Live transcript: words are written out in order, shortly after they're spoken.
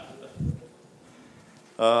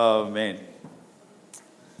Oh, man.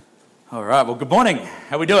 All right, well, good morning.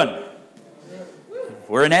 How are we doing?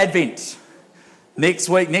 We're in Advent. Next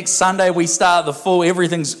week, next Sunday, we start the full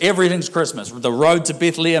everything's Christmas. The road to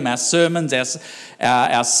Bethlehem, our sermons,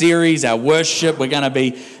 our series, our worship. We're going to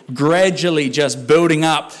be gradually just building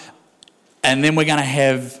up, and then we're going to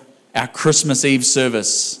have our Christmas Eve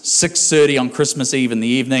service, 6:30 on Christmas Eve in the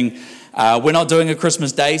evening. We're not doing a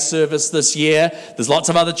Christmas Day service this year. There's lots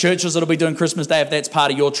of other churches that'll be doing Christmas Day if that's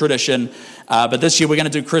part of your tradition. But this year we're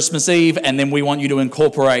going to do Christmas Eve, and then we want you to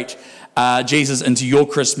incorporate Jesus into your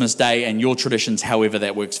Christmas Day and your traditions, however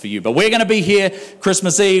that works for you. But we're going to be here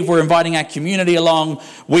Christmas Eve. We're inviting our community along.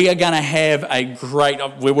 We are going to have a great.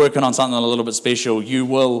 We're working on something a little bit special. You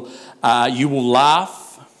will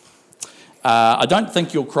laugh. I don't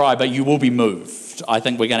think you'll cry, but you will be moved. I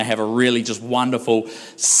think we're going to have a really just wonderful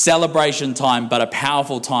celebration time, but a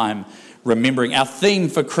powerful time remembering. Our theme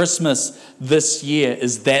for Christmas this year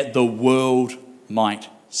is that the world might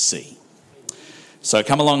see. So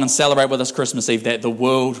come along and celebrate with us Christmas Eve, that the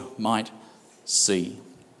world might see.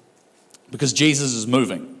 Because Jesus is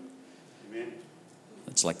moving. Amen.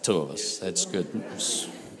 It's like two of us. That's good.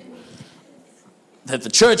 That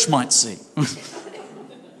the church might see.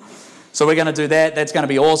 So we're going to do that. That's going to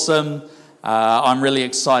be awesome. I'm really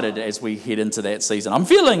excited as we head into that season. I'm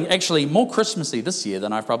feeling actually more Christmassy this year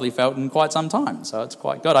than I've probably felt in quite some time. So it's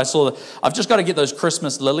quite good. I've just got to get those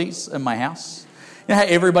Christmas lilies in my house. You know how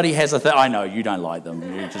everybody has a thing? I know, you don't like them.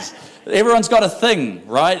 Everyone's got a thing,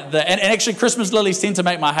 right? And actually Christmas lilies tend to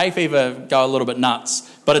make my hay fever go a little bit nuts.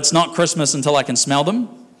 But it's not Christmas until I can smell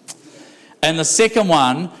them. And the second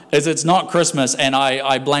one is it's not Christmas, and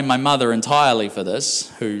I blame my mother entirely for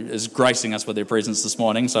this, who is gracing us with her presence this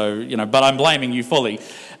morning, but I'm blaming you fully.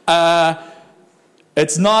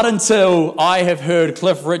 It's not until I have heard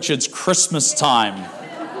Cliff Richard's Christmas Time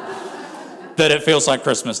that it feels like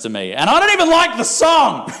Christmas to me. And I don't even like the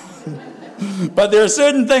song, but there are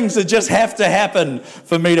certain things that just have to happen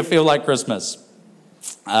for me to feel like Christmas.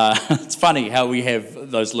 It's funny how we have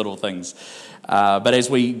those little things. But as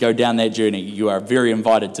we go down that journey, you are very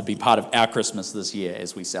invited to be part of our Christmas this year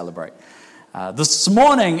as we celebrate. This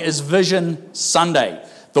morning is Vision Sunday,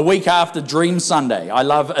 the week after Dream Sunday. I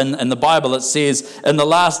love in the Bible it says, in the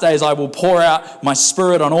last days I will pour out my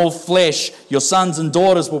spirit on all flesh. Your sons and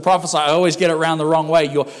daughters will prophesy. I always get it around the wrong way.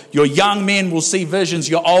 Your young men will see visions.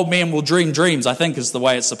 Your old men will dream dreams, I think is the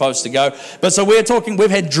way it's supposed to go. But so we're talking, we've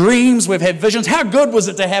had dreams, we've had visions. How good was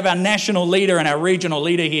it to have our national leader and our regional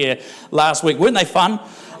leader here last week? Weren't they fun?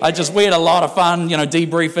 We had a lot of fun,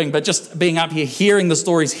 debriefing, but just being up here, hearing the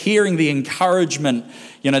stories, hearing the encouragement.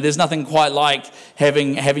 There's nothing quite like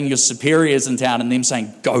having your superiors in town and them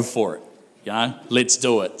saying, go for it, let's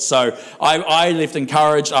do it. So I left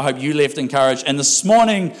encouraged. I hope you left encouraged. And this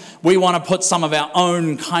morning, we want to put some of our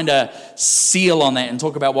own kind of seal on that and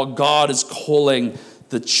talk about what God is calling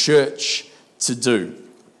the church to do.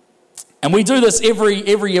 And we do this every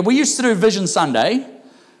year. We used to do Vision Sunday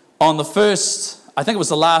on the first, I think it was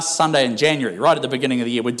the last Sunday in January, right at the beginning of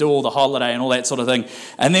the year. We'd do all the holiday and all that sort of thing.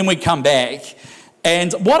 And then we'd come back.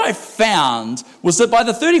 And what I found was that by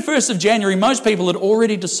the 31st of January, most people had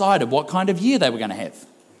already decided what kind of year they were going to have.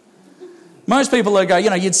 Most people would go,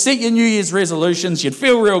 you'd set your New Year's resolutions, you'd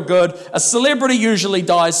feel real good. A celebrity usually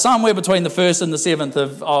dies somewhere between the 1st and the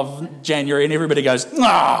 7th of January, and everybody goes,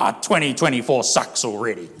 2024 sucks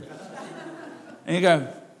already. And you go,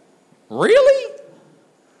 really?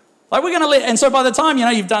 We're going to and so by the time,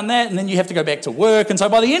 you've done that, and then you have to go back to work. And so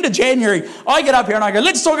by the end of January, I get up here and I go,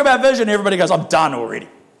 let's talk about vision. Everybody goes, I'm done already.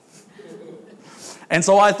 And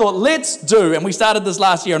so I thought, and we started this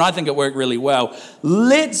last year, and I think it worked really well.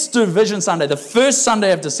 Let's do Vision Sunday, the first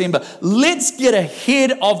Sunday of December. Let's get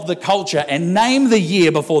ahead of the culture and name the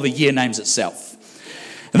year before the year names itself.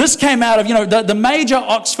 And this came out of, the major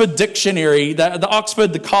Oxford dictionary, the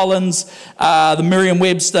Oxford, the Collins, the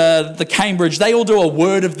Merriam-Webster, the Cambridge, they all do a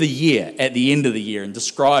word of the year at the end of the year and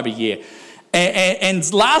describe a year.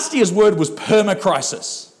 And last year's word was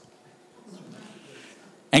permacrisis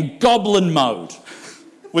and goblin mode,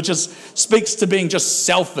 which speaks to being just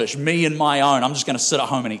selfish, me and my own. I'm just going to sit at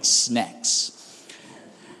home and eat snacks,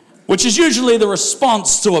 which is usually the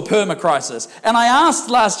response to a permacrisis. And I asked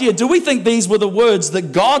last year, do we think these were the words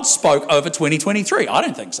that God spoke over 2023? I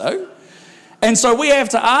don't think so. And so we have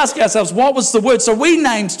to ask ourselves, what was the word? So we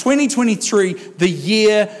named 2023 the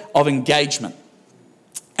year of engagement.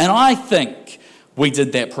 And I think we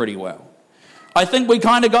did that pretty well. I think we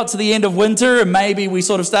kind of got to the end of winter and maybe we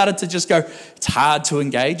sort of started to just go, it's hard to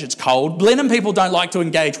engage, it's cold. Blenheim people don't like to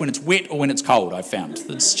engage when it's wet or when it's cold, I've found.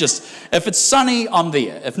 It's just, if it's sunny, I'm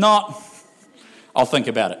there. If not, I'll think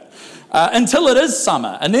about it. Until it is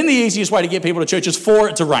summer. And then the easiest way to get people to church is for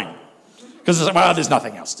it to rain. Because it's like, well, there's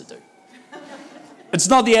nothing else to do. It's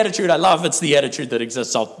not the attitude I love, it's the attitude that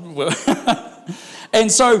exists. And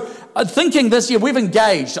so thinking this year, we've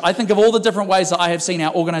engaged. I think of all the different ways that I have seen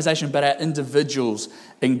our organisation, but our individuals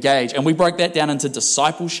engage. And we broke that down into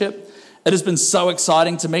discipleship. It has been so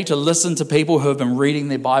exciting to me to listen to people who have been reading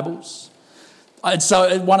their Bibles. And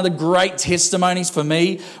so one of the great testimonies for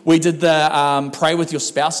me, we did the Pray With Your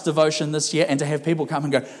Spouse devotion this year, and to have people come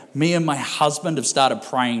and go, me and my husband have started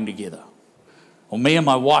praying together. Or me and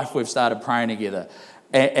my wife, we've started praying together.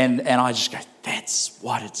 And I just go, that's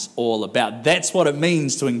what it's all about. That's what it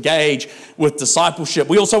means to engage with discipleship.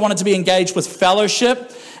 We also wanted to be engaged with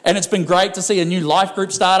fellowship. And it's been great to see a new life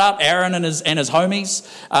group start up, Aaron and his homies.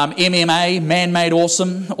 MMA, Man-Made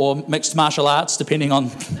Awesome, or Mixed Martial Arts, depending on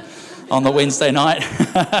the Wednesday night.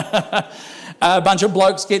 A bunch of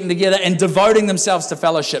blokes getting together and devoting themselves to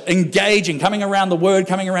fellowship, engaging, coming around the word,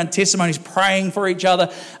 coming around testimonies, praying for each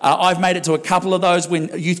other. I've made it to a couple of those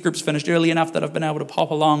when youth groups finished early enough that I've been able to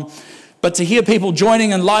pop along. But to hear people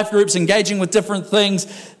joining in life groups, engaging with different things,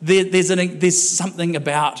 there's something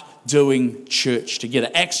about doing church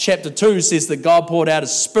together. Acts chapter 2 says that God poured out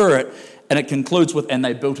His Spirit, and it concludes with, and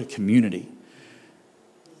they built a community.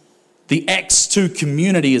 The Acts 2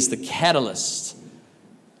 community is the catalyst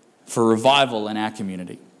for revival in our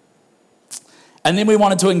community. And then we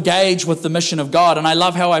wanted to engage with the mission of God. And I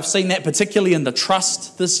love how I've seen that, particularly in the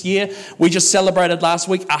Trust this year. We just celebrated last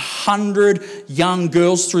week 100 young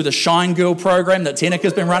girls through the Shine Girl program that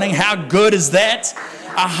Tenika's been running. How good is that?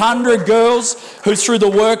 100 girls who, through the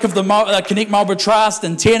work of the Connect Marlborough Trust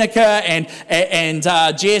and Tenika and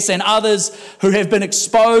Jess and others, who have been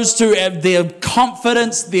exposed to their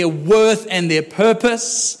confidence, their worth, and their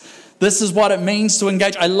purpose. This is what it means to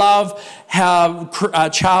engage. I love how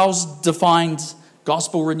Charles defined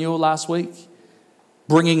gospel renewal last week,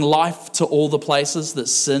 bringing life to all the places that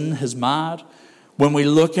sin has marred. When we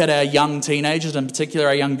look at our young teenagers, in particular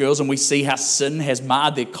our young girls, and we see how sin has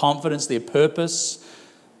marred their confidence, their purpose,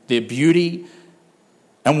 their beauty,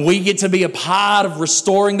 and we get to be a part of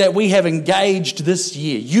restoring that. We have engaged this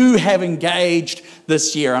year. You have engaged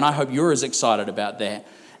this year, and I hope you're as excited about that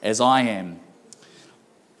as I am.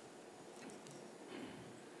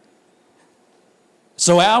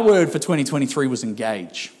 So our word for 2023 was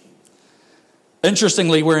engage.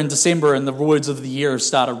 Interestingly, we're in December and the words of the year have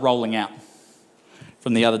started rolling out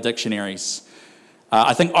from the other dictionaries.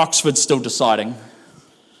 I think Oxford's still deciding.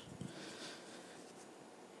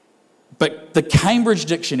 But the Cambridge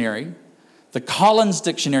Dictionary, the Collins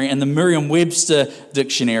Dictionary, and the Merriam-Webster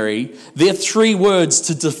Dictionary, they're three words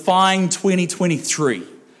to define 2023.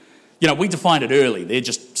 You know, we defined it early. They're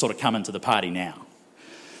just sort of coming to the party now.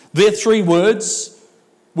 Their three words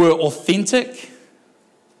were authentic,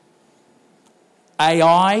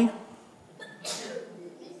 AI,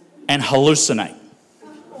 and hallucinate.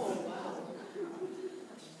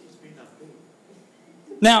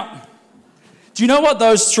 Now, do you know what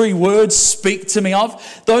those three words speak to me of?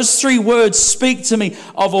 Those three words speak to me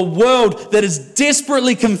of a world that is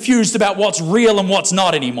desperately confused about what's real and what's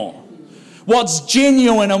not anymore. What's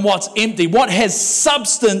genuine and what's empty. What has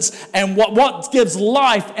substance and what gives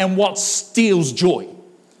life and what steals joy.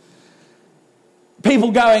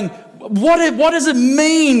 People going, what does it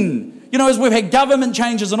mean? You know, as we've had government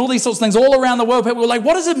changes and all these sorts of things all around the world, people were like,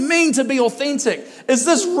 what does it mean to be authentic? Is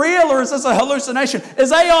this real or is this a hallucination?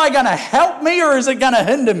 Is AI going to help me or is it going to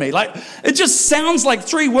hinder me? Like, it just sounds like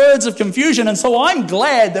three words of confusion. And so I'm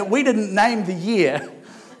glad that we didn't name the year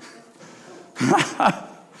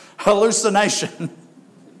hallucination.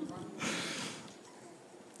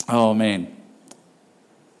 Oh, man.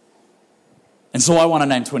 And so I want to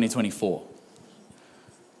name 2024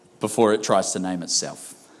 before it tries to name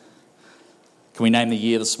itself. Can we name the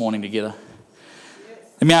year this morning together? Yes.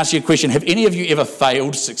 Let me ask you a question. Have any of you ever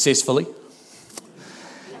failed successfully?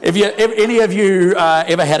 Have any of you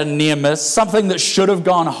ever had a near miss? Something that should have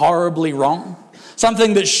gone horribly wrong?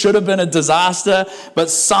 Something that should have been a disaster,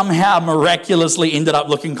 but somehow miraculously ended up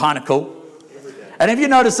looking kind of cool? And have you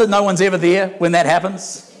noticed that no one's ever there when that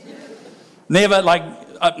happens? Never, like,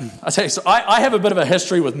 I tell you, so I have a bit of a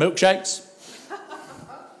history with milkshakes.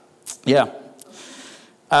 Yeah.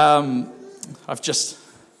 I've just,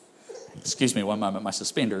 excuse me one moment, my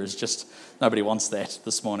suspender is just, nobody wants that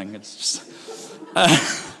this morning. It's just,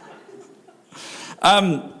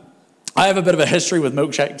 I have a bit of a history with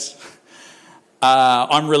milkshakes.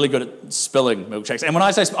 I'm really good at spilling milkshakes. And when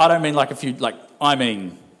I say, I don't mean like a few, I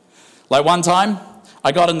mean, one time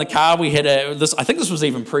I got in the car, we had I think this was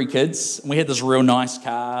even pre-kids, and we had this real nice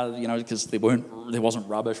car, you know, because there wasn't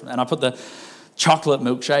rubbish. And I put the chocolate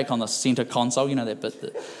milkshake on the center console, you know that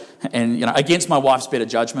bit. And, you know, against my wife's better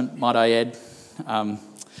judgment, might I add.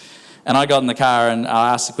 And I got in the car and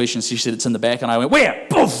I asked the question. She said, it's in the back. And I went, where?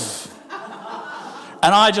 Poof!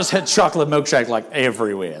 And I just hit chocolate milkshake like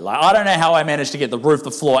everywhere. Like, I don't know how I managed to get the roof, the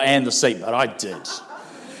floor, and the seat, but I did.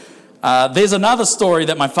 There's another story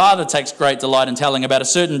that my father takes great delight in telling about a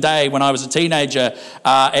certain day when I was a teenager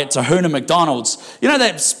at Tahuna McDonald's. You know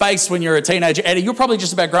that space when you're a teenager? Eddie, you're probably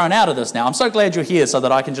just about grown out of this now. I'm so glad you're here so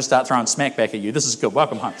that I can just start throwing smack back at you. This is good.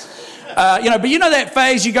 Welcome home. But you know that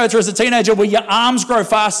phase you go through as a teenager where your arms grow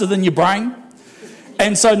faster than your brain?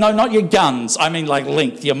 And so, no, not your guns. I mean, like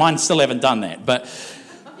length. Your mine still haven't done that. But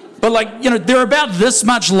like, you know, they're about this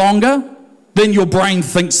much longer than your brain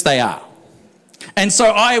thinks they are. And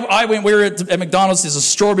so we were at McDonald's, there's a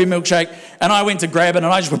strawberry milkshake, and I went to grab it, and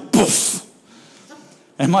I just went, poof.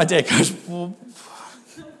 And my dad goes, poof.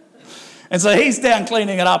 And so he's down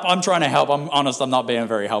cleaning it up. I'm trying to help. I'm honest, I'm not being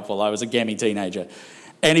very helpful. I was a gammy teenager.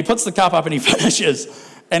 And he puts the cup up, and he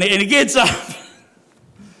finishes. And he gets up,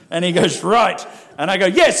 and he goes, right. And I go,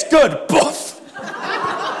 yes, good, poof.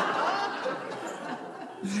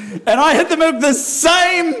 And I hit the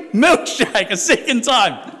same milkshake a second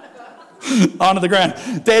time onto the ground.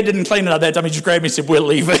 Dad didn't clean it up that time. He just grabbed me and said, we're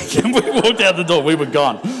leaving. And we walked out the door. We were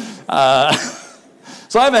gone.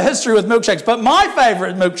 So I have a history with milkshakes. But my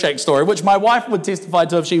favourite milkshake story, which my wife would testify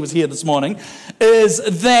to if she was here this morning, is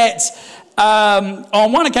that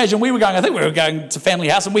on one occasion we were going to family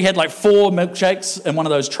house, and we had like 4 milkshakes in one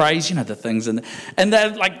of those trays, you know, the things. And they're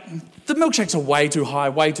like, the milkshakes are way too high,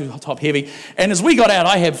 way too top heavy. And as we got out,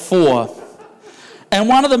 I had 4. And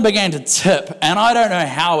one of them began to tip, and I don't know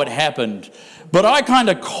how it happened, but I kind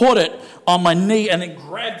of caught it on my knee and then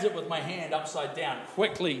grabbed it with my hand upside down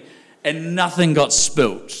quickly, and nothing got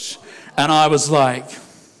spilt. And I was like...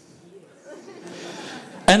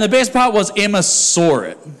 And the best part was Emma saw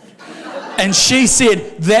it. And she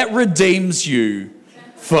said, that redeems you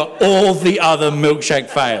for all the other milkshake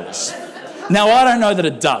fails. Now, I don't know that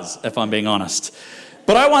it does, if I'm being honest.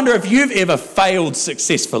 But I wonder if you've ever failed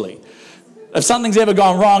successfully. If something's ever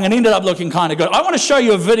gone wrong and ended up looking kind of good. I want to show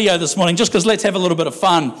you a video this morning just because let's have a little bit of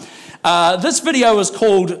fun. This video is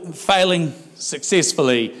called Failing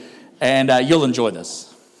Successfully, and you'll enjoy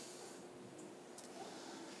this.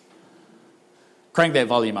 Crank that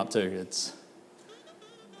volume up too.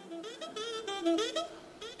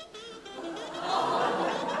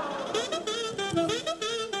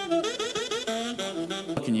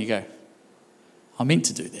 Look, and you go, I meant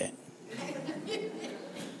to do that.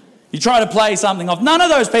 You try to play something off. None of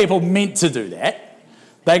those people meant to do that.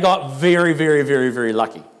 They got very, very, very, very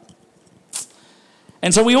lucky.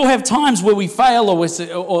 And so we all have times where we fail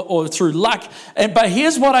or through luck. But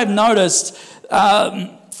here's what I've noticed.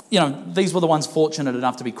 These were the ones fortunate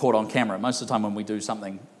enough to be caught on camera. Most of the time when we do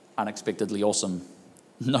something unexpectedly awesome,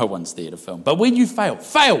 no one's there to film. But when you fail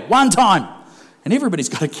one time, and everybody's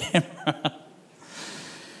got a camera.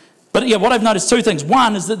 But yeah, what I've noticed, 2 things.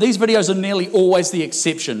 One is that these videos are nearly always the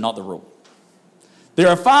exception, not the rule. There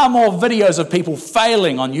are far more videos of people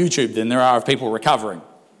failing on YouTube than there are of people recovering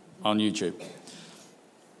on YouTube.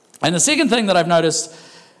 And the second thing that I've noticed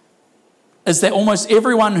is that almost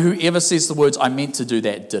everyone who ever says the words, I meant to do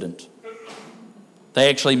that, didn't. They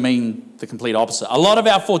actually mean the complete opposite. A lot of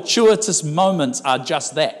our fortuitous moments are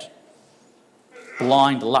just that.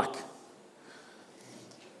 Blind luck.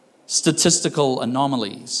 Statistical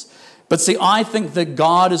anomalies. But see, I think that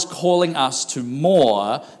God is calling us to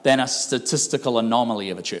more than a statistical anomaly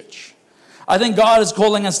of a church. I think God is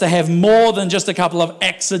calling us to have more than just a couple of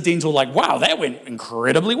accidental, like, wow, that went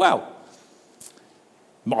incredibly well.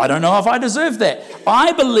 I don't know if I deserve that.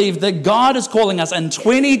 I believe that God is calling us in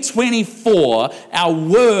 2024, our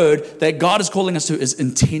word that God is calling us to is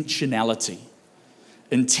intentionality.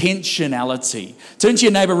 Intentionality. Turn to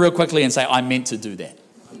your neighbor real quickly and say, I meant to do that.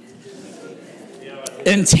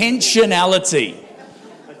 Intentionality.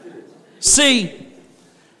 See,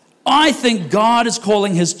 I think God is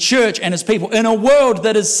calling his church and his people in a world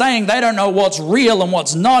that is saying they don't know what's real and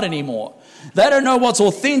what's not anymore. They don't know what's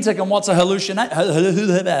authentic and what's a hallucination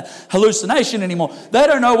anymore. They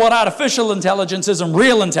don't know what artificial intelligence is and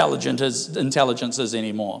real intelligence is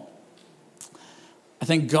anymore. I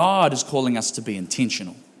think God is calling us to be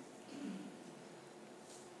intentional.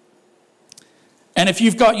 And if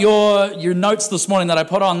you've got your notes this morning that I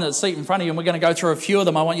put on the seat in front of you, and we're going to go through a few of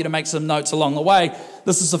them, I want you to make some notes along the way.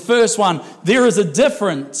 This is the first one. There is a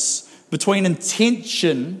difference between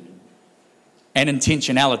intention and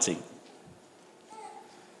intentionality.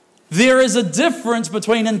 There is a difference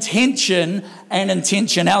between intention and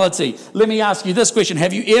intentionality. Let me ask you this question.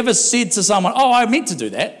 Have you ever said to someone, oh, I meant to do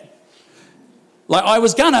that? Like I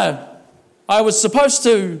was supposed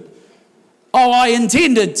to, I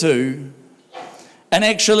intended to. And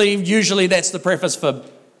actually, usually that's the preface for,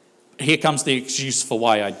 here comes the excuse for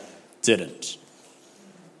why I didn't.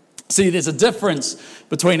 See, there's a difference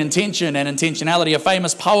between intention and intentionality. A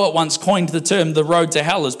famous poet once coined the term, the road to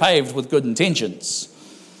hell is paved with good intentions.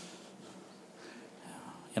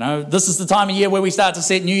 This is the time of year where we start to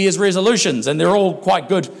set New Year's resolutions, and they're all quite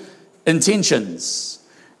good intentions.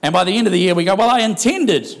 And by the end of the year, we go, well, I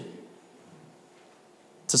intended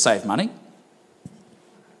to save money,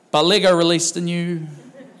 but Lego released a new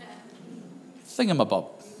thingamabob.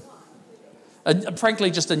 Frankly,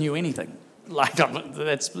 just a new anything.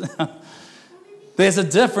 There's a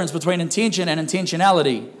difference between intention and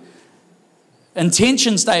intentionality.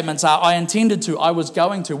 Intention statements are, I intended to, I was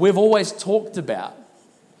going to. We've always talked about.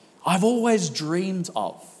 I've always dreamed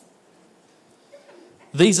of.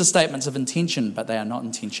 These are statements of intention, but they are not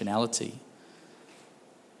intentionality.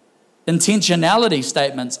 Intentionality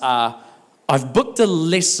statements are, I've booked a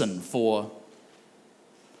lesson for,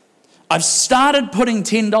 I've started putting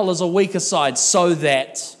 $10 a week aside so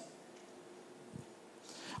that,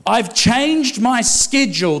 I've changed my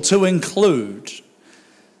schedule to include.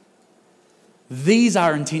 These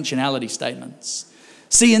are intentionality statements.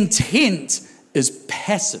 See, intent is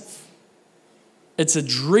passive. It's a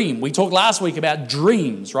dream. We talked last week about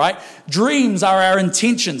dreams, right? Dreams are our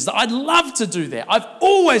intentions. I'd love to do that. I've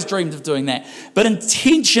always dreamed of doing that. But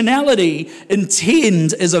intentionality,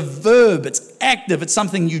 intend, is a verb. It's active. It's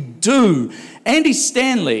something you do. Andy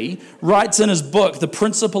Stanley writes in his book, The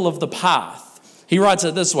Principle of the Path. He writes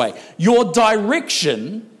it this way: your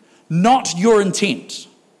direction, not your intent,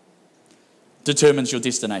 determines your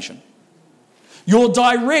destination. Your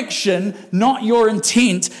direction, not your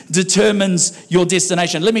intent, determines your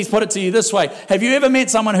destination. Let me put it to you this way. Have you ever met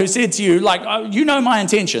someone who said to you, like, oh, you know my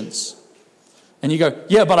intentions? And you go,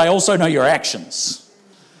 yeah, but I also know your actions.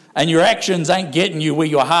 And your actions ain't getting you where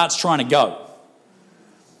your heart's trying to go.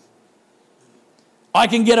 I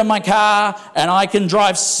can get in my car and I can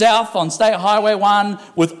drive south on State Highway 1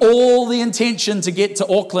 with all the intention to get to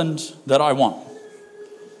Auckland that I want.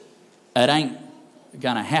 It ain't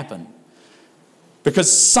going to happen.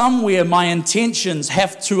 Because somewhere my intentions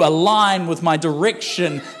have to align with my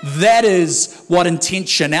direction. That is what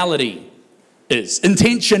intentionality is.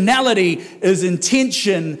 Intentionality is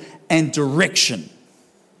intention and direction.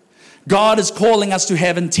 God is calling us to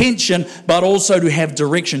have intention, but also to have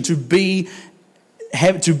direction, to be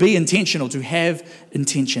intentional, to have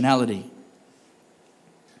intentionality.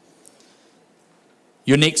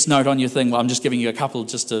 Your next note on your thing, well, I'm just giving you a couple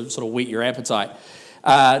just to sort of whet your appetite.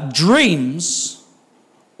 Dreams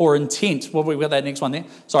or intent, well, we've got that next one there.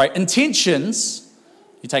 Sorry, intentions,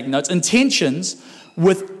 you take notes, intentions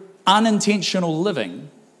with unintentional living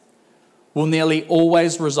will nearly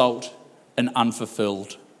always result in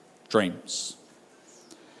unfulfilled dreams.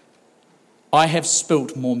 I have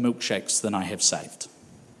spilt more milkshakes than I have saved.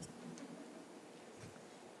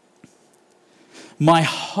 My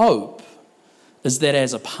hope is that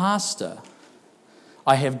as a pastor,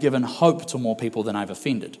 I have given hope to more people than I've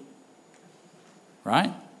offended.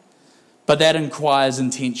 Right? But that requires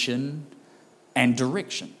intention and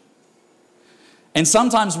direction. And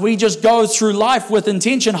sometimes we just go through life with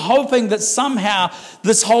intention, hoping that somehow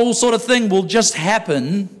this whole sort of thing will just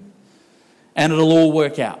happen and it'll all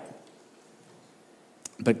work out.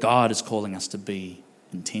 But God is calling us to be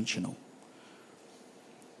intentional.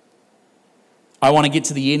 I want to get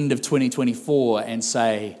to the end of 2024 and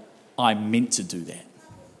say, I meant to do that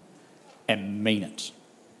and mean it.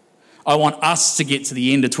 I want us to get to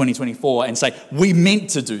the end of 2024 and say, we meant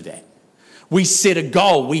to do that. We set a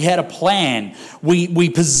goal. We had a plan. We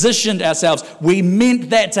positioned ourselves. We meant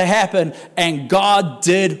that to happen, and God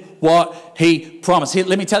did what He promised. Here,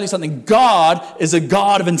 let me tell you something. God is a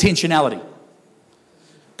God of intentionality.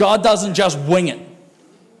 God doesn't just wing it.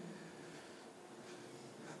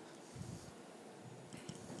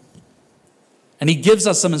 And He gives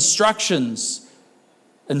us some instructions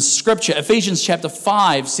in Scripture. Ephesians chapter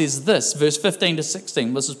 5 says this, verse 15 to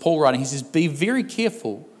 16. This is Paul writing. He says, be very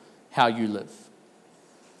careful how you live.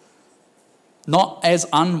 Not as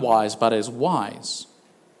unwise, but as wise.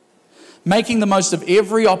 Making the most of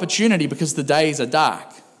every opportunity because the days are dark.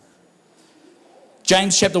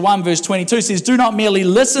 James chapter 1 verse 22 says, do not merely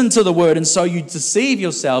listen to the word and so you deceive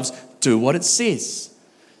yourselves. Do what it says.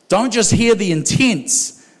 Don't just hear the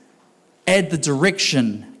intents. Add the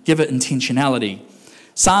direction. Give it intentionality.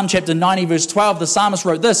 Psalm chapter 90 verse 12, the psalmist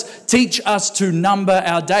wrote this, teach us to number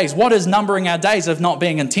our days. What is numbering our days if not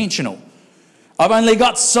being intentional? I've only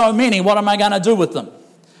got so many. What am I going to do with them?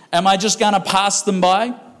 Am I just going to pass them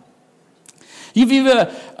by?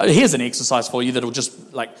 Here's an exercise for you that'll just,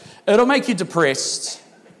 it'll make you depressed,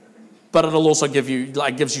 but it'll also gives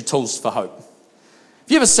you tools for hope. Have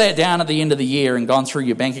you ever sat down at the end of the year and gone through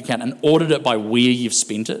your bank account and ordered it by where you've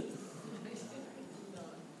spent it?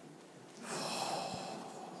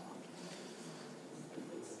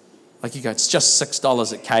 Like you go, it's just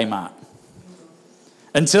 $6 at Kmart.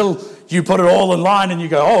 Until you put it all in line and you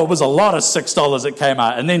go, oh, it was a lot of $6 at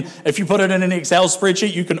Kmart. And then if you put it in an Excel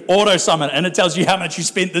spreadsheet, you can auto-sum it and it tells you how much you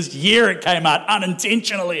spent this year at Kmart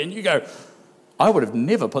unintentionally. And you go, I would have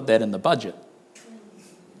never put that in the budget.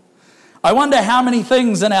 I wonder how many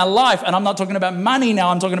things in our life, and I'm not talking about money now,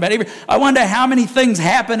 I'm talking about I wonder how many things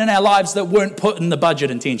happen in our lives that weren't put in the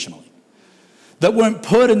budget intentionally. That weren't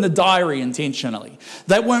put in the diary intentionally,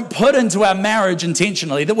 that weren't put into our marriage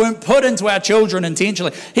intentionally, that weren't put into our children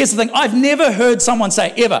intentionally. Here's the thing, I've never heard someone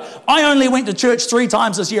say ever, I only went to church 3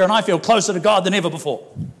 times this year and I feel closer to God than ever before.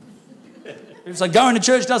 It's like going to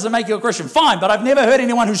church doesn't make you a Christian. Fine, but I've never heard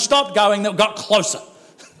anyone who stopped going that got closer.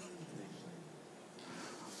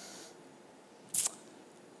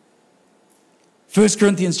 First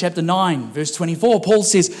Corinthians chapter 9, verse 24, Paul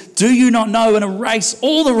says, do you not know in a race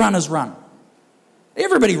all the runners run?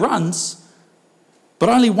 Everybody runs, but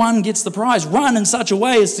only one gets the prize. Run in such a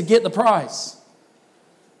way as to get the prize.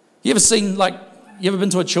 You ever been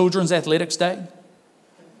to a children's athletics day?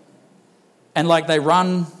 And they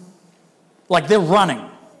run, they're running.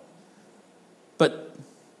 But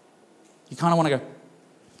you kind of want to go,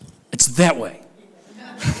 it's that way.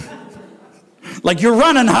 You're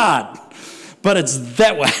running hard, but it's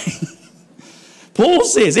that way. Paul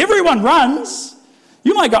says, everyone runs.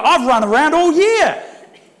 You might go, I've run around all year.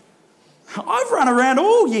 I've run around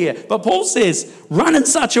all year. But Paul says, run in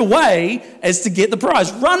such a way as to get the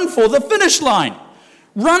prize. Run for the finish line.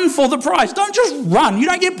 Run for the prize. Don't just run. You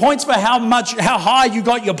don't get points for how high you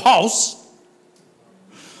got your pulse.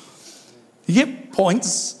 You get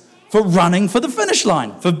points for running for the finish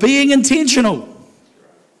line, for being intentional.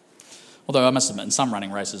 Although I must admit, in some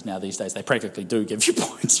running races now these days, they practically do give you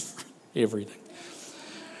points for everything.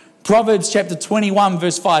 Proverbs chapter 21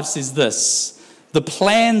 verse 5 says this, the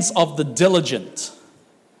plans of the diligent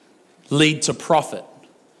lead to profit,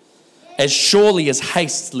 as surely as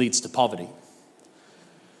haste leads to poverty.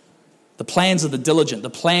 The plans of the diligent,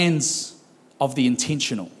 the plans of the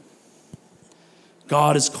intentional.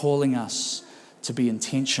 God is calling us to be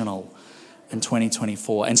intentional in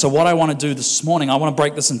 2024. And so what I want to do this morning, I want to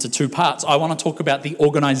break this into 2 parts. I want to talk about the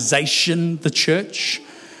organization, the church,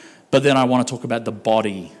 but then I want to talk about the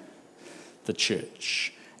body, the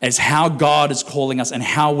church, as how God is calling us and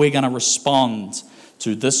how we're going to respond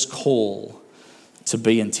to this call to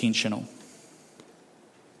be intentional.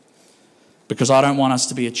 Because I don't want us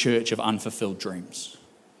to be a church of unfulfilled dreams.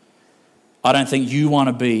 I don't think you want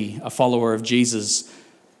to be a follower of Jesus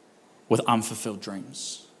with unfulfilled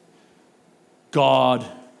dreams. God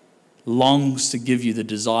longs to give you the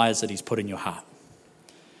desires that He's put in your heart.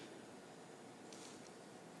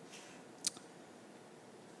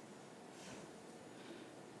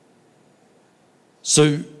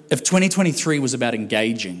 So if 2023 was about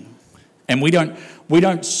engaging, and we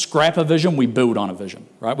don't scrap a vision, we build on a vision,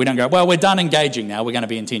 right? We don't go, well, we're done engaging now, we're going to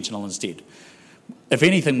be intentional instead. If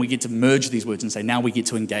anything, we get to merge these words and say, now we get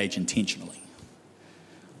to engage intentionally.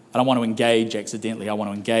 I don't want to engage accidentally, I want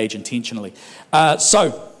to engage intentionally.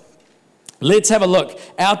 So let's have a look.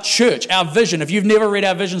 Our church, our vision, if you've never read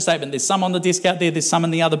our vision statement, there's some on the desk out there, there's some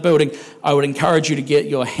in the other building. I would encourage you to get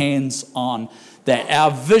your hands on that.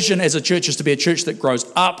 Our vision as a church is to be a church that grows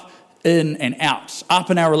up, in, and out. Up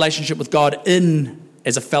in our relationship with God, in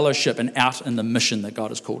as a fellowship, and out in the mission that God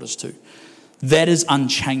has called us to. That is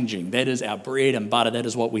unchanging. That is our bread and butter. That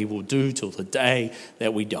is what we will do till the day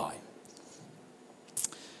that we die.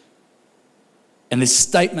 And there's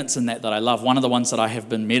statements in that I love. One of the ones that I have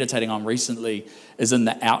been meditating on recently is in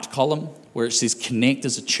the out column, where it says connect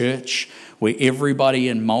as a church, where everybody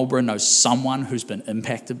in Marlborough knows someone who's been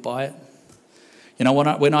impacted by it. You know,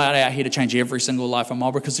 we're not out here to change every single life in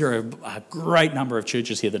Marlborough, because there are a great number of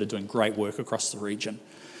churches here that are doing great work across the region.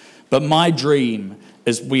 But my dream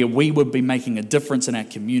is we would be making a difference in our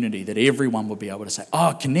community, that everyone would be able to say,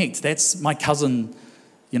 oh, connect, that's my cousin,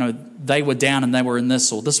 you know, they were down and they were in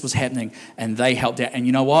this, or this was happening and they helped out. And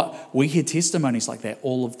you know what? We hear testimonies like that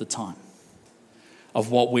all of the time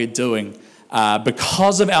of what we're doing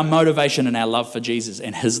because of our motivation and our love for Jesus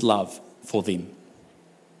and His love for them.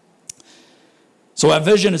 So our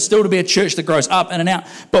vision is still to be a church that grows up in and out.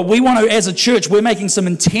 But we want to, as a church, we're making some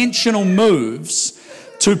intentional moves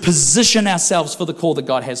to position ourselves for the call that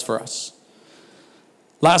God has for us.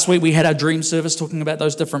 Last week we had our dream service talking about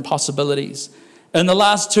those different possibilities. In the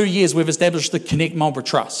last 2 years, we've established the Connect Marlborough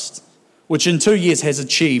Trust, which in 2 years has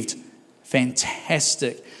achieved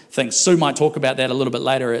fantastic things. Sue might talk about that a little bit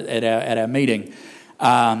later at our meeting.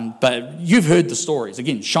 But you've heard the stories.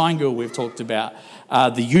 Again, Shine Girl we've talked about,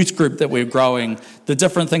 the youth group that we're growing, the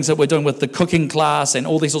different things that we're doing with the cooking class and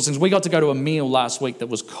all these sorts of things. We got to go to a meal last week that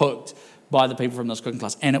was cooked by the people from this cooking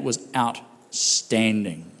class, and it was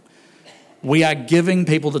outstanding. We are giving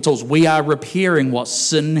people the tools. We are repairing what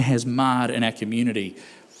sin has marred in our community,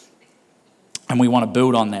 and we want to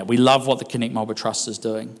build on that. We love what the Connect Marlborough Trust is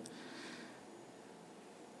doing.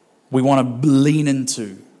 We want to lean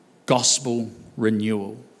into gospel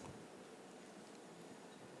renewal.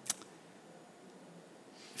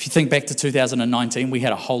 If you think back to 2019, we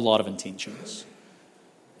had a whole lot of intentions.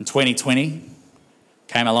 And 2020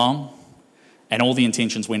 came along, and all the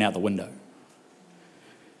intentions went out the window.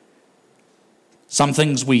 Some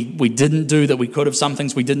things we didn't do that we could have, some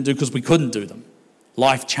things we didn't do because we couldn't do them.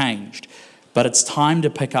 Life changed. But it's time to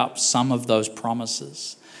pick up some of those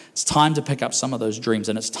promises. It's time to pick up some of those dreams,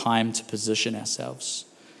 and it's time to position ourselves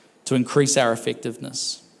to increase our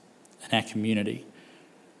effectiveness in our community.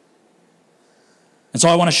 And so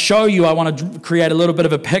I want to show you, I want to create a little bit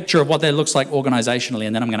of a picture of what that looks like organisationally,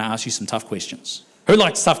 and then I'm going to ask you some tough questions. Who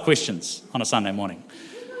likes tough questions on a Sunday morning?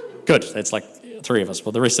 Good, that's like 3 of us.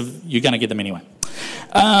 Well, the rest of you're going to get them anyway.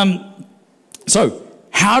 So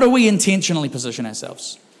how do we intentionally position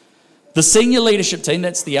ourselves? The senior leadership team,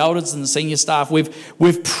 that's the elders and the senior staff,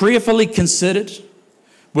 we've prayerfully considered,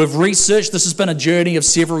 we've researched. This has been a journey of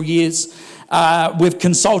several years. We've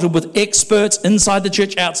consulted with experts inside the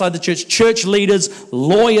church, outside the church leaders,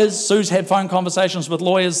 lawyers. Sue's had phone conversations with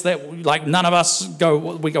lawyers that, like, none of us go,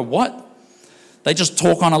 what? They just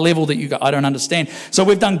talk on a level that you go, I don't understand. So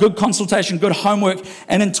we've done good consultation, good homework.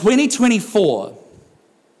 And in 2024,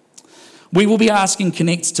 we will be asking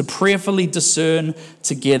Connect to prayerfully discern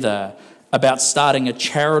together about starting a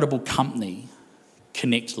charitable company,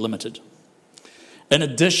 Connect Limited. In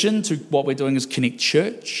addition to what we're doing as Connect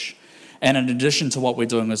Church, and in addition to what we're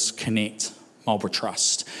doing as Connect Marlborough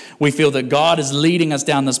Trust. We feel that God is leading us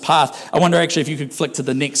down this path. I wonder actually if you could flick to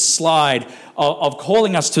the next slide of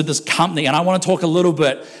calling us to this company. And I want to talk a little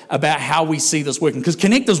bit about how we see this working. Because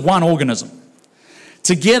Connect is one organism.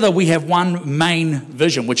 Together we have one main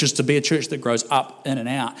vision, which is to be a church that grows up, in and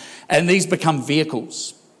out. And these become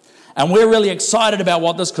vehicles. And we're really excited about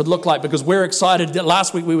what this could look like, because we're excited that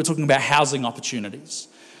last week we were talking about housing opportunities.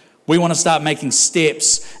 We want to start making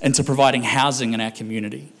steps into providing housing in our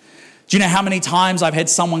community. Do you know how many times I've had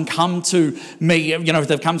someone come to me,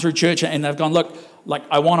 they've come through church and they've gone, look, like,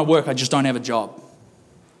 I want to work, I just don't have a job.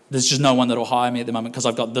 There's just no one that will hire me at the moment because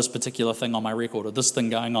I've got this particular thing on my record or this thing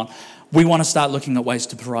going on. We want to start looking at ways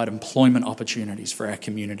to provide employment opportunities for our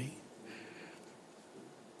community.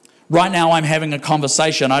 Right now I'm having a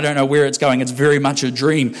conversation. I don't know where it's going. It's very much a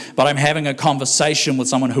dream, but I'm having a conversation with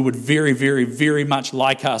someone who would very, very, very much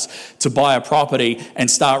like us to buy a property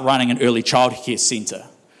and start running an early childcare centre.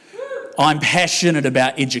 I'm passionate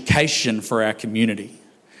about education for our community.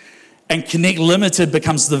 And Connect Limited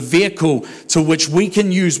becomes the vehicle to which we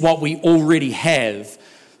can use what we already have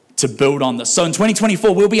to build on this. So in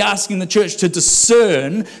 2024, we'll be asking the church to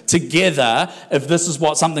discern together if this is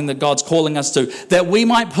something that God's calling us to, that we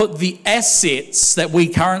might put the assets that we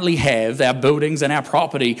currently have, our buildings and our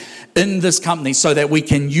property, in this company so that we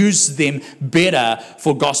can use them better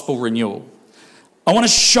for gospel renewal. I want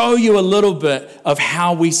to show you a little bit of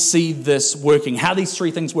how we see this working, how these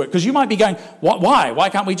 3 things work. Because you might be going, why? Why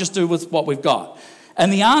can't we just do with what we've got?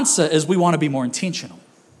 And the answer is we want to be more intentional.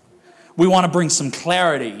 We want to bring some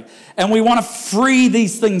clarity. And we want to free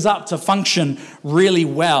these things up to function really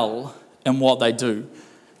well in what they do.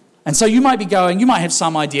 And so you might be going, you might have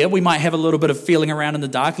some idea. We might have a little bit of feeling around in the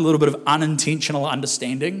dark, a little bit of unintentional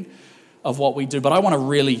understanding of what we do. But I want to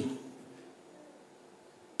really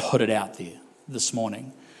put it out there this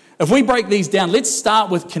morning. If we break these down, let's start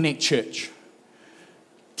with Connect Church.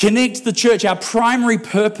 Connect the church. Our primary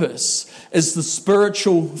purpose is the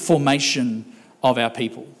spiritual formation of our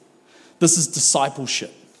people. This is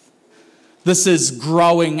discipleship. This is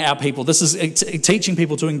growing our people. This is teaching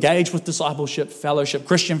people to engage with discipleship, fellowship,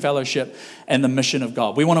 Christian fellowship, and the mission of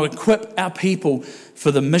God. We want to equip our people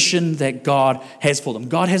for the mission that God has for them.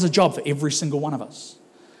 God has a job for every single one of us.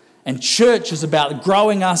 And church is about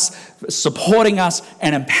growing us, supporting us,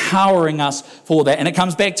 and empowering us for that. And it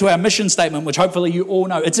comes back to our mission statement, which hopefully you all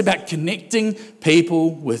know. It's about connecting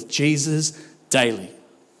people with Jesus daily.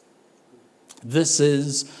 This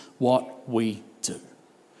is what we do.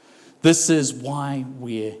 This is why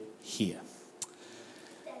we're here.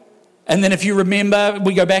 And then if you remember,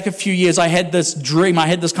 we go back a few years, I had this dream, I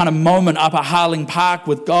had this kind of moment up at Harling Park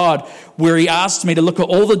with God where he asked me to look at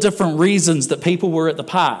all the different reasons that people were at the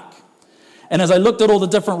park. And as I looked at all the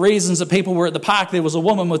different reasons that people were at the park, there was a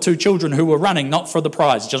woman with 2 children who were running, not for the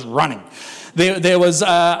prize, just running. There was 2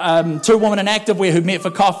 women in activewear who met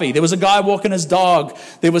for coffee. There was a guy walking his dog.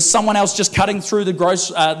 There was someone else just cutting through the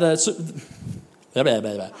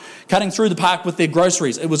park with their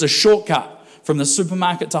groceries. It was a shortcut from the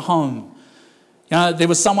supermarket to home. You know, there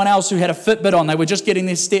was someone else who had a Fitbit on. They were just getting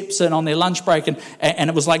their steps in on their lunch break. And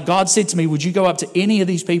it was like God said to me, would you go up to any of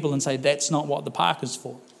these people and say, that's not what the park is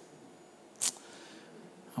for?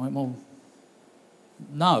 I went, well,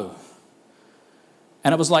 no.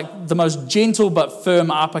 And it was like the most gentle but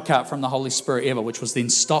firm uppercut from the Holy Spirit ever, which was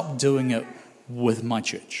then stop doing it with my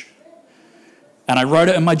church. And I wrote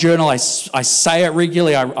it in my journal. I say it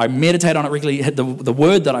regularly. I meditate on it regularly. The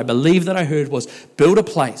word that I believe that I heard was build a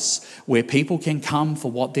place where people can come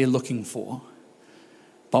for what they're looking for.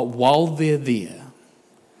 But while they're there,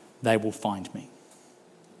 they will find me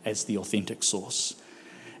as the authentic source.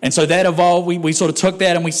 And so that evolved. We sort of took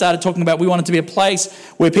that and we started talking about we wanted to be a place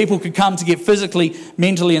where people could come to get physically,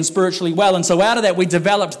 mentally, and spiritually well. And so out of that, we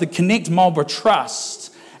developed the Connect Marlborough Trust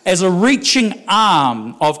as a reaching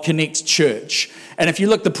arm of Connect Church. And if you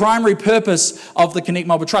look, the primary purpose of the Connect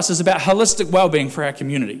Marlborough Trust is about holistic well-being for our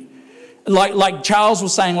community. Like Charles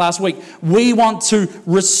was saying last week, we want to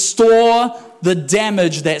restore the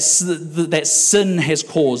damage that sin has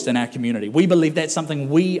caused in our community. We believe that's something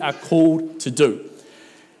we are called to do.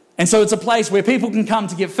 And so it's a place where people can come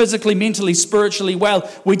to get physically, mentally, spiritually well.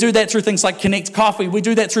 We do that through things like Connect Coffee. We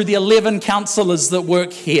do that through the 11 counsellors that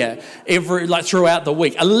work here throughout the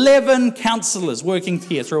week. 11 counsellors working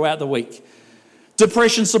here throughout the week.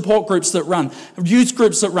 Depression support groups that run, youth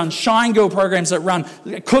groups that run, Shine Girl programs that run,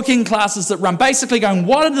 cooking classes that run. Basically going,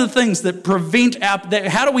 what are the things that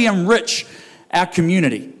how do we enrich our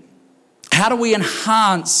community? How do we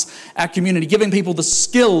enhance our community, giving people the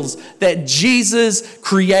skills that Jesus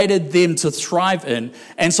created them to thrive in?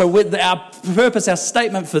 And so with our purpose, our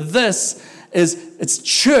statement for this is it's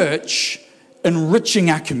church enriching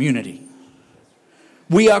our community.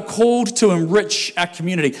 We are called to enrich our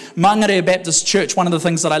community. Mangere Baptist Church, one of the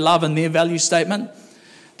things that I love in their value statement,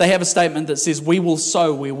 they have a statement that says, we will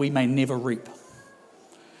sow where we may never reap.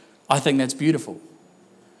 I think that's beautiful.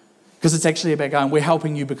 Because it's actually about going, we're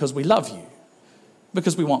helping you because we love you.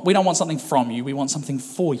 Because we don't want something from you, we want something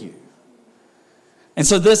for you. And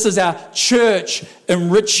so this is our church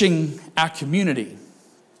enriching our community.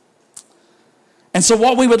 And so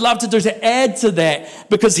what we would love to do to add to that,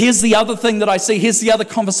 because here's the other thing that I see, here's the other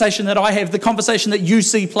conversation that I have, the conversation that you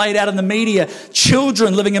see played out in the media,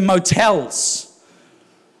 children living in motels.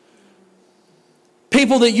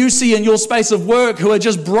 People that you see in your space of work who are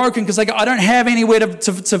just broken because they go, I don't have anywhere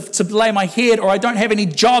to lay my head, or I don't have any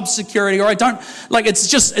job security, or I don't,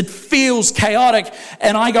 it feels chaotic.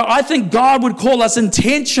 And I go, I think God would call us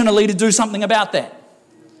intentionally to do something about that.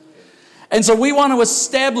 And so we want to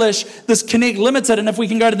establish this Connect Limited. And if we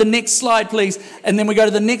can go to the next slide, please. And then we go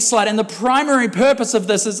to the next slide. And the primary purpose of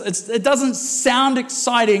this is, it doesn't sound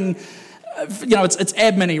exciting. It's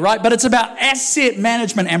admin-y, right? But it's about asset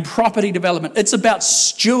management and property development. It's about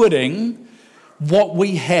stewarding what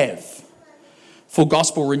we have for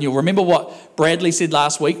gospel renewal. Remember what Bradley said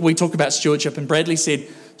last week? We talked about stewardship, and Bradley said,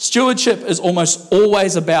 stewardship is almost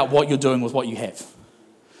always about what you're doing with what you have.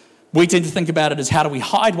 We tend to think about it as how do we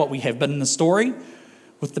hide what we have, but in the story,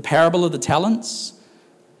 with the parable of the talents,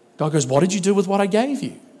 God goes, what did you do with what I gave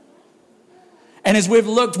you? And as we've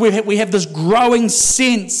looked, we have this growing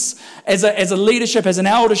sense as a leadership, as an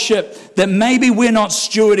eldership, that maybe we're not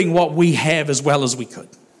stewarding what we have as well as we could.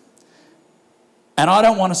 And I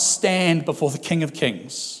don't want to stand before the King of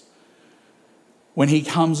Kings when he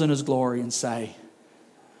comes in his glory and say,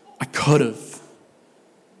 I could have.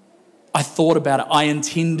 I thought about it. I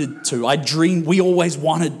intended to. I dreamed. We always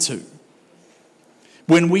wanted to.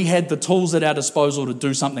 When we had the tools at our disposal to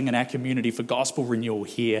do something in our community for gospel renewal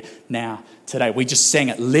here, now, today. We just sang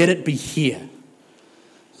it. Let it be here.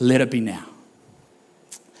 Let it be now.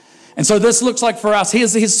 And so this looks like for us,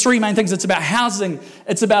 here's 3 main things. It's about housing,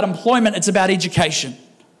 it's about employment, it's about education.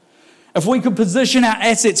 If we could position our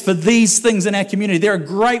assets for these things in our community, there are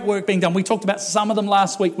great work being done. We talked about some of them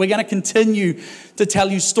last week. We're going to continue to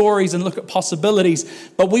tell you stories and look at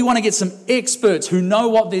possibilities, but we want to get some experts who know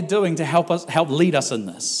what they're doing to help lead us in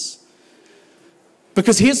this.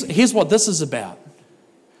 Because here's what this is about.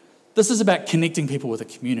 This is about connecting people with a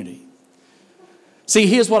community. See,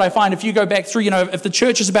 here's what I find. If you go back through, if the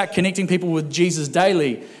church is about connecting people with Jesus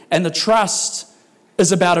daily, and the trust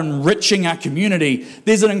is about enriching our community,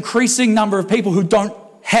 there's an increasing number of people who don't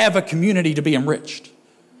have a community to be enriched.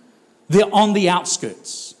 They're on the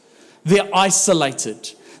outskirts. They're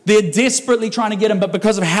isolated. They're desperately trying to get in, but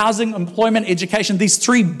because of housing, employment, education, these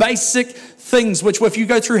three basic things, which if you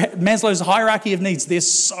go through Maslow's hierarchy of needs, they're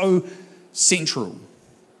so central.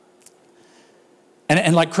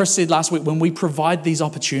 And like Chris said last week, when we provide these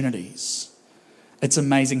opportunities, it's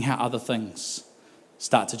amazing how other things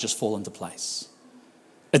start to just fall into place.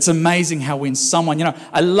 It's amazing how when someone,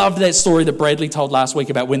 I love that story that Bradley told last week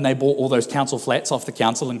about when they bought all those council flats off the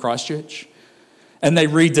council in Christchurch. And they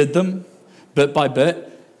redid them bit by bit.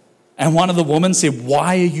 And one of the women said,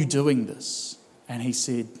 "Why are you doing this?" And he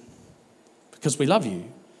said, "Because we love you.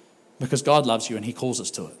 Because God loves you and he calls us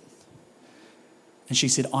to it." And she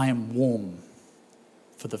said, "I am warm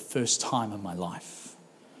for the first time in my life."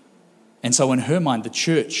 And so in her mind, the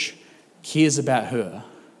church cares about her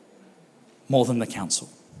more than the council.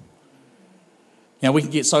 We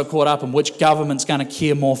can get so caught up in which government's going to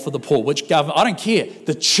care more for the poor. I don't care.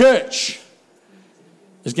 The church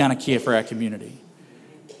is going to care for our community.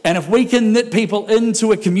 And if we can knit people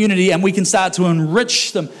into a community and we can start to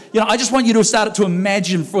enrich them, I just want you to start to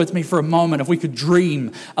imagine with me for a moment if we could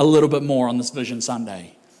dream a little bit more on this Vision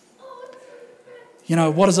Sunday.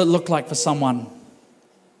 What does it look like for someone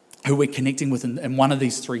who we're connecting with in one of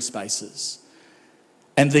these three spaces?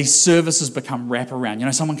 And these services become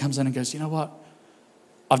wraparound. Someone comes in and goes, "You know what?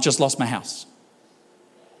 I've just lost my house.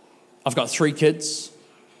 I've got 3 kids.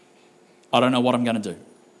 I don't know what I'm going to do."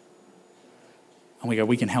 And we go,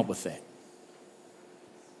 "We can help with that."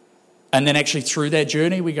 And then actually through that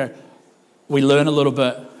journey, we learn a little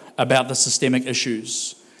bit about the systemic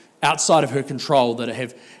issues outside of her control that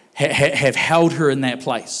have held her in that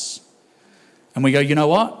place. And we go, "You know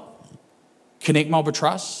what? Connect Marlborough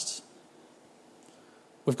Trust.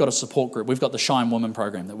 We've got a support group. We've got the Shine Women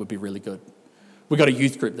program that would be really good. We've got a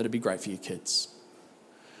youth group that would be great for your kids.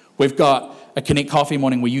 We've got a Connect Coffee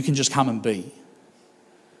morning where you can just come and be.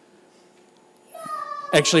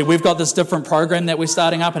 Actually, we've got this different program that we're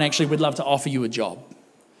starting up, and actually we'd love to offer you a job.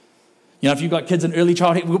 If you've got kids in early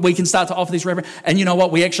childhood, we can start to offer these. And you know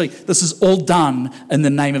what? This is all done in the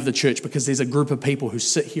name of the church because there's a group of people who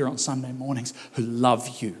sit here on Sunday mornings who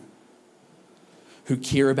love you, who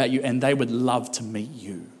care about you, and they would love to meet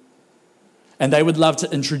you. And they would love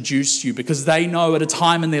to introduce you because they know at a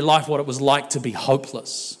time in their life what it was like to be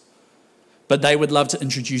hopeless. But they would love to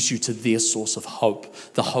introduce you to their source of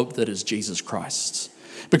hope, the hope that is Jesus Christ.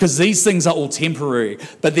 Because these things are all temporary,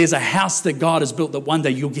 but there's a house that God has built that one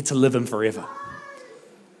day you'll get to live in forever.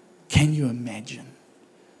 Can you imagine?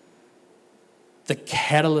 The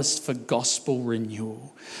catalyst for gospel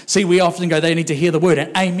renewal. See, we often go, they need to hear the word,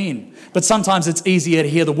 and amen. But sometimes it's easier to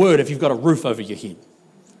hear the word if you've got a roof over your head.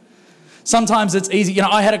 Sometimes it's easy.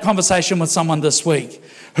 I had a conversation with someone this week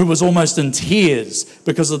who was almost in tears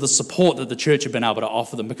because of the support that the church had been able to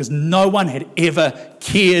offer them because no one had ever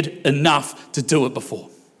cared enough to do it before.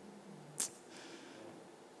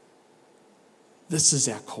 This is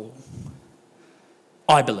our call,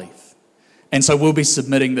 I believe. And so we'll be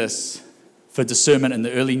submitting this for discernment in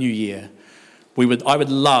the early new year. I would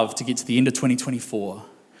love to get to the end of 2024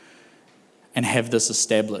 and have this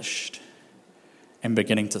established and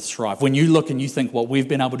beginning to thrive. When you look and you think what we've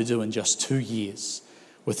been able to do in just 2 years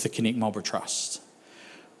with the Connect Marlborough Trust,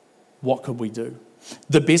 what could we do?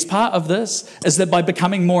 The best part of this is that by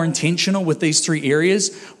becoming more intentional with these 3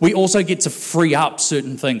 areas, we also get to free up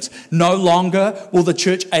certain things. No longer will the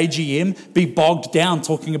church AGM be bogged down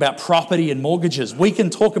talking about property and mortgages. We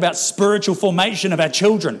can talk about spiritual formation of our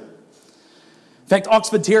children. In fact,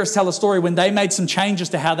 Oxford Terrace tell a story when they made some changes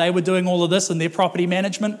to how they were doing all of this in their property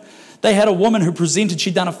management. They had a woman who presented,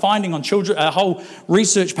 she'd done a finding on children, a whole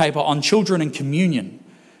research paper on children and communion.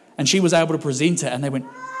 And she was able to present it, and they went,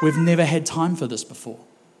 "We've never had time for this before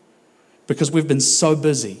because we've been so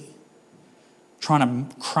busy trying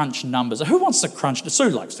to crunch numbers." Who wants to crunch? Sue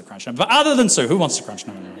likes to crunch numbers. But other than Sue, who wants to crunch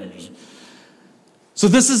numbers? So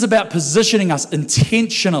this is about positioning us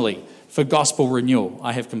intentionally for gospel renewal.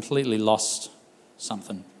 I have completely lost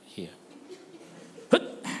something here.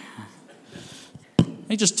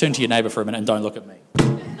 You just turn to your neighbour for a minute and don't look at me.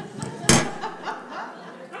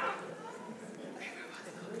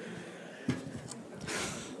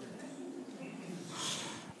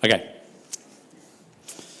 Okay.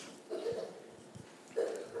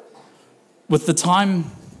 With the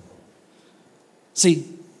time, see,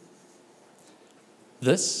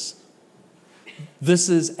 this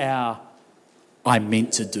is our "I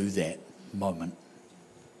meant to do that" moment.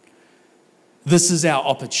 This is our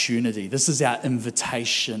opportunity. This is our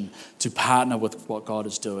invitation to partner with what God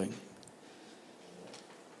is doing.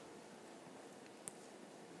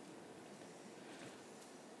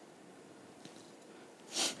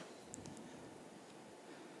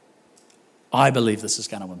 I believe this is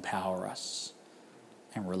going to empower us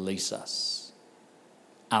and release us.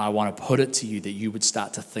 And I want to put it to you that you would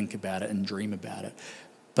start to think about it and dream about it,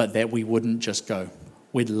 but that we wouldn't just go,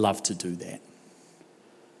 we'd love to do that,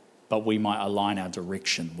 but we might align our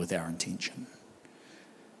direction with our intention.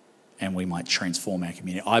 And we might transform our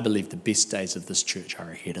community. I believe the best days of this church are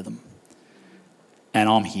ahead of them. And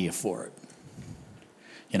I'm here for it.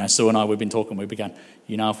 Sue and I, we've been talking, we've begun,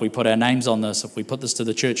 if we put our names on this, if we put this to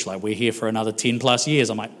the church, like we're here for another 10 plus years,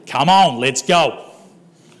 I'm like, come on, let's go.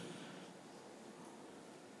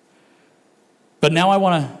 But now I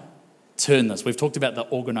want to turn this. We've talked about the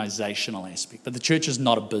organizational aspect, but the church is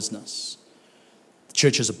not a business. The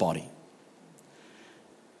church is a body.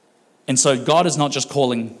 And so God is not just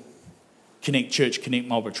calling Connect Church, Connect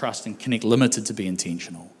Marlborough Trust, and Connect Limited to be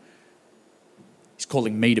intentional. He's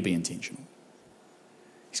calling me to be intentional.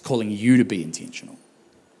 He's calling you to be intentional.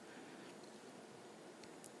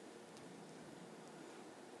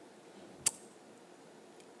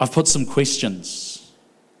 I've put some questions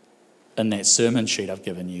in that sermon sheet I've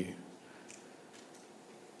given you.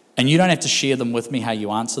 And you don't have to share them with me how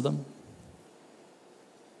you answer them.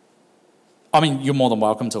 I mean, you're more than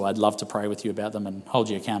welcome to. I'd love to pray with you about them and hold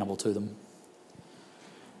you accountable to them.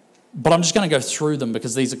 But I'm just going to go through them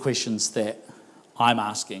because these are questions that I'm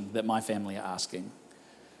asking, that my family are asking.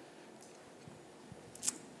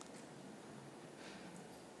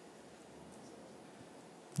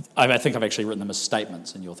 I think I've actually written them as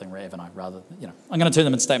statements in your thing, haven't I? I'm going to turn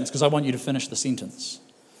them into statements because I want you to finish the sentence.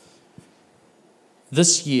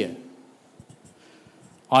 This year,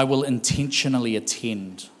 I will intentionally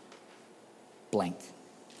attend blank.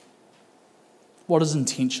 What does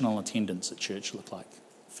intentional attendance at church look like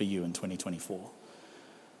for you in 2024?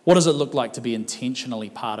 What does it look like to be intentionally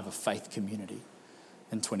part of a faith community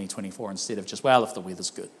in 2024 instead of just, well, if the weather's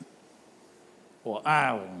good? Or,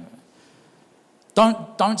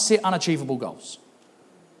 Don't set unachievable goals.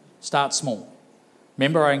 Start small.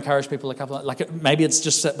 Remember, I encourage people maybe it's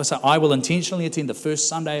just I will intentionally attend the first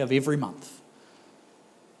Sunday of every month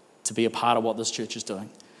to be a part of what this church is doing.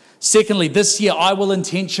 Secondly, this year I will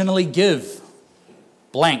intentionally give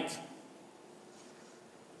blank.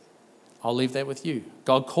 I'll leave that with you.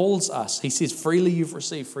 God calls us. He says, freely you've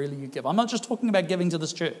received, freely you give. I'm not just talking about giving to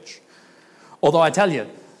this church. Although I tell you,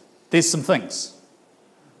 there's some things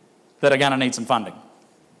that are going to need some funding.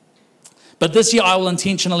 But this year I will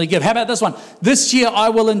intentionally give. How about this one? This year I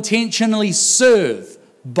will intentionally serve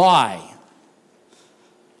by.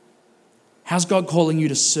 How's God calling you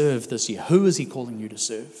to serve this year? Who is He calling you to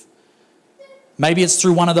serve? Maybe it's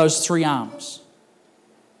through one of those three arms.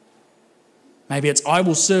 Maybe it's I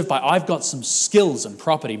will serve by, I've got some skills in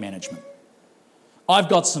property management. I've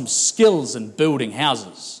got some skills in building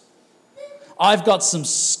houses. I've got some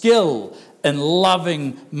skill in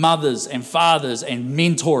loving mothers and fathers and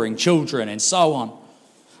mentoring children and so on.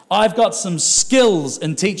 I've got some skills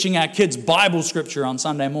in teaching our kids Bible scripture on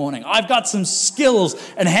Sunday morning. I've got some skills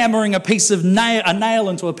in hammering a nail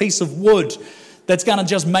into a piece of wood that's going to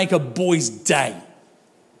just make a boy's day.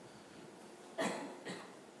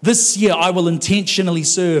 This year, I will intentionally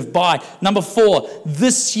serve by. Number 4,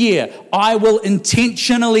 this year, I will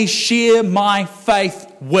intentionally share my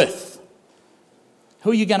faith with. Who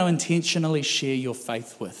are you going to intentionally share your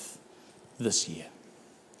faith with this year?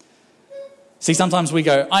 See, sometimes we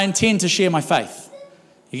go, I intend to share my faith.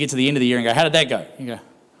 You get to the end of the year and go, how did that go? You go,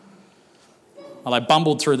 well, I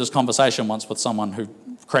bumbled through this conversation once with someone who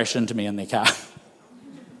crashed into me in their car.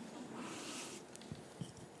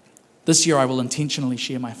 This year I will intentionally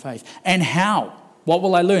share my faith. And how? What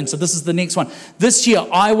will I learn? So this is the next one. This year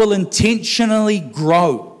I will intentionally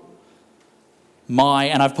grow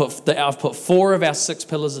and I've put 4 of our 6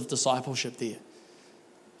 pillars of discipleship there.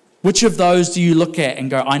 Which of those do you look at and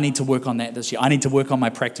go, I need to work on that this year. I need to work on my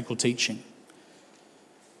practical teaching.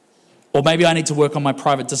 Or maybe I need to work on my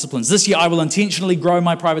private disciplines. This year I will intentionally grow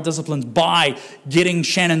my private disciplines by getting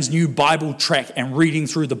Shanan's new Bible track and reading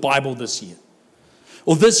through the Bible this year.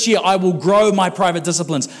 Or this year I will grow my private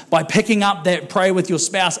disciplines by picking up that pray with your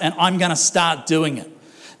spouse and I'm going to start doing it.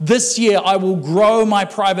 This year I will grow my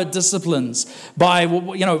private disciplines by,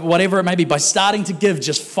 whatever it may be, by starting to give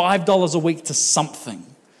just $5 a week to something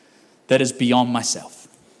that is beyond myself.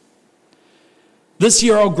 This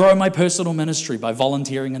year I'll grow my personal ministry by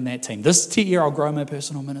volunteering in that team. This year I'll grow my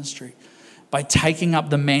personal ministry by taking up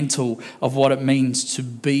the mantle of what it means to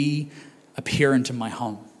be a parent in my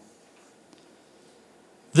home.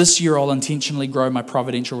 This year, I'll intentionally grow my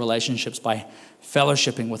providential relationships by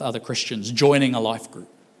fellowshipping with other Christians, joining a life group.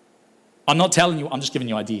 I'm not telling you, I'm just giving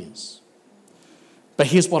you ideas. But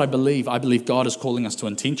here's what I believe. I believe God is calling us to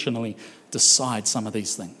intentionally decide some of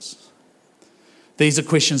these things. These are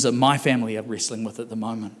questions that my family are wrestling with at the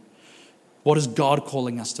moment. What is God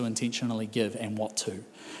calling us to intentionally give and what to?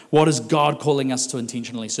 What is God calling us to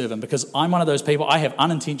intentionally serve in? Because I'm one of those people, I have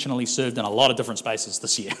unintentionally served in a lot of different spaces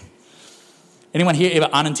this year. Anyone here ever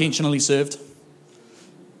unintentionally served?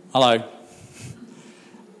 Hello.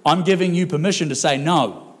 I'm giving you permission to say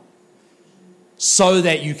no so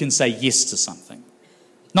that you can say yes to something.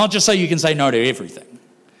 Not just so you can say no to everything,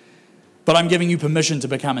 but I'm giving you permission to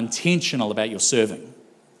become intentional about your serving.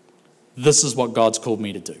 This is what God's called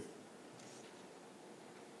me to do.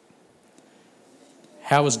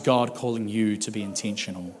 How is God calling you to be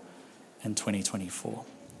intentional in 2024?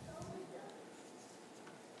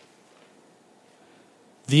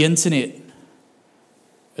 The internet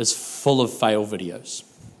is full of fail videos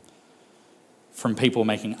from people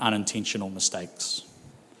making unintentional mistakes.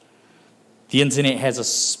 The internet has a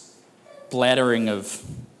splattering of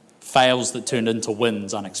fails that turned into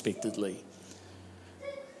wins unexpectedly.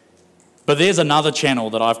 But there's another channel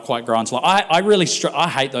that I've quite grown to like. I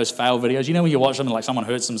hate those fail videos. You know when you watch them and like someone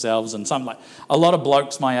hurts themselves and some like a lot of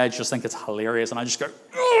blokes my age just think it's hilarious and I just go,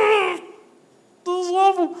 this is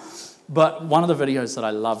awful. But one of the videos that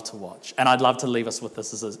I love to watch, and I'd love to leave us with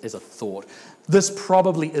this as a thought, this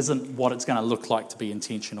probably isn't what it's going to look like to be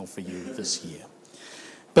intentional for you this year.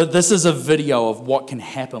 But this is a video of what can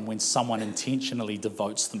happen when someone intentionally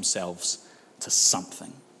devotes themselves to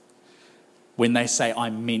something. When they say,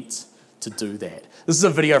 I'm meant to do that. This is a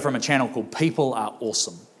video from a channel called People Are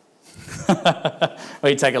Awesome. Well,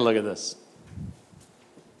 you take a look at this.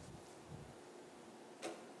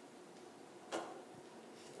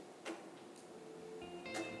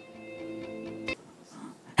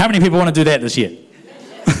 How many people want to do that this year?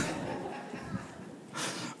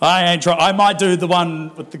 I might do the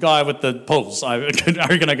one with the guy with the pulls. I reckon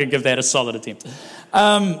I could give that a solid attempt.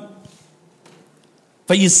 But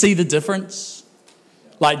you see the difference?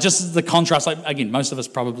 Like, just the contrast. Like, again, most of us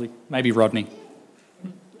probably, maybe Rodney,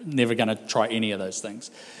 never going to try any of those things.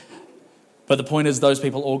 But the point is, those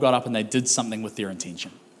people all got up and they did something with their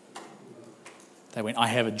intention. They went, I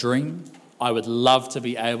have a dream. I would love to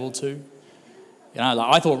be able to. You know,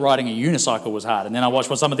 like I thought riding a unicycle was hard, and then I watched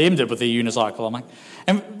what some of them did with their unicycle. I'm like,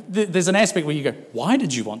 and there's an aspect where you go, why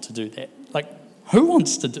did you want to do that? Like, who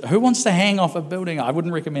wants to hang off a building? I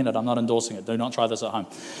wouldn't recommend it. I'm not endorsing it. Do not try this at home.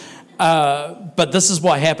 But this is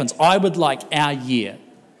what happens. I would like our year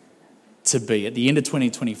to be, at the end of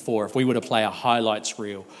 2024, if we were to play a highlights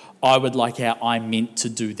reel, I would like our I meant to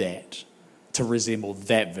do that to resemble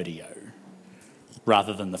that video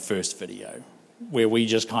rather than the first video, where we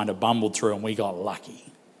just kind of bumbled through and we got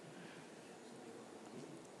lucky.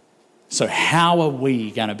 So how are we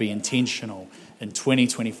going to be intentional in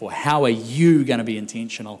 2024? How are you going to be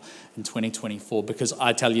intentional in 2024? Because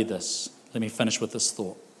I tell you this, let me finish with this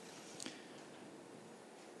thought.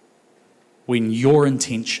 When your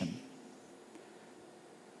intention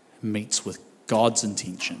meets with God's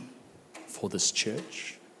intention for this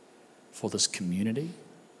church, for this community,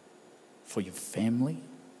 for your family,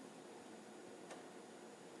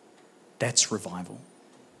 that's revival.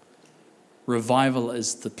 Revival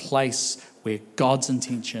is the place where God's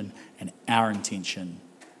intention and our intention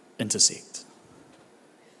intersect.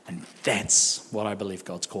 And that's what I believe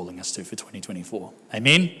God's calling us to for 2024.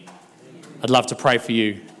 Amen? I'd love to pray for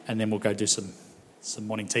you, and then we'll go do some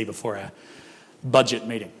morning tea before our budget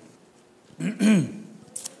meeting.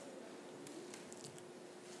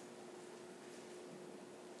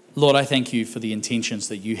 Lord, I thank you for the intentions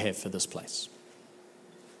that you have for this place.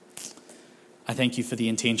 I thank you for the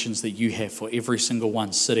intentions that you have for every single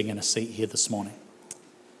one sitting in a seat here this morning.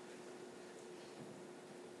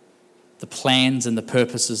 The plans and the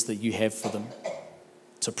purposes that you have for them,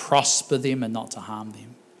 to prosper them and not to harm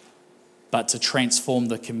them, but to transform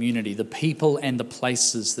the community, the people and the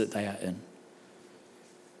places that they are in.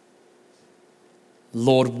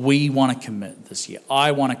 Lord, we want to commit this year.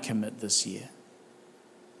 I want to commit this year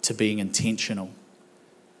to being intentional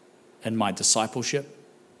in my discipleship,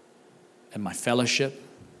 in my fellowship,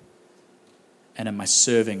 and in my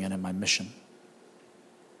serving and in my mission.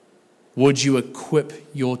 Would you equip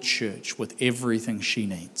your church with everything she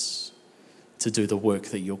needs to do the work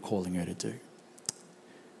that you're calling her to do?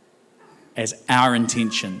 As our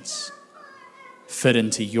intentions fit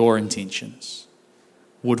into your intentions,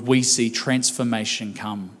 would we see transformation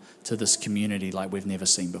come to this community like we've never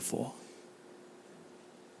seen before?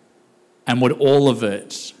 And would all of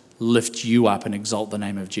it lift you up and exalt the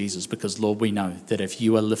name of Jesus? Because, Lord, we know that if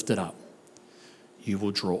you are lifted up, you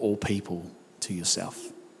will draw all people to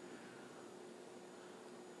yourself.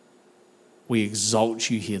 We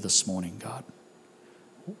exalt you here this morning, God.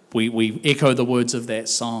 We echo the words of that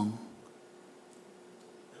song.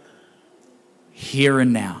 here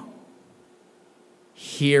and now.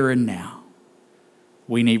 Here and now.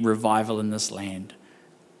 We need revival in this land.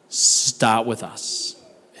 Start with us.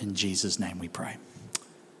 In Jesus' name we pray.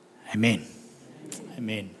 Amen.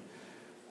 Amen.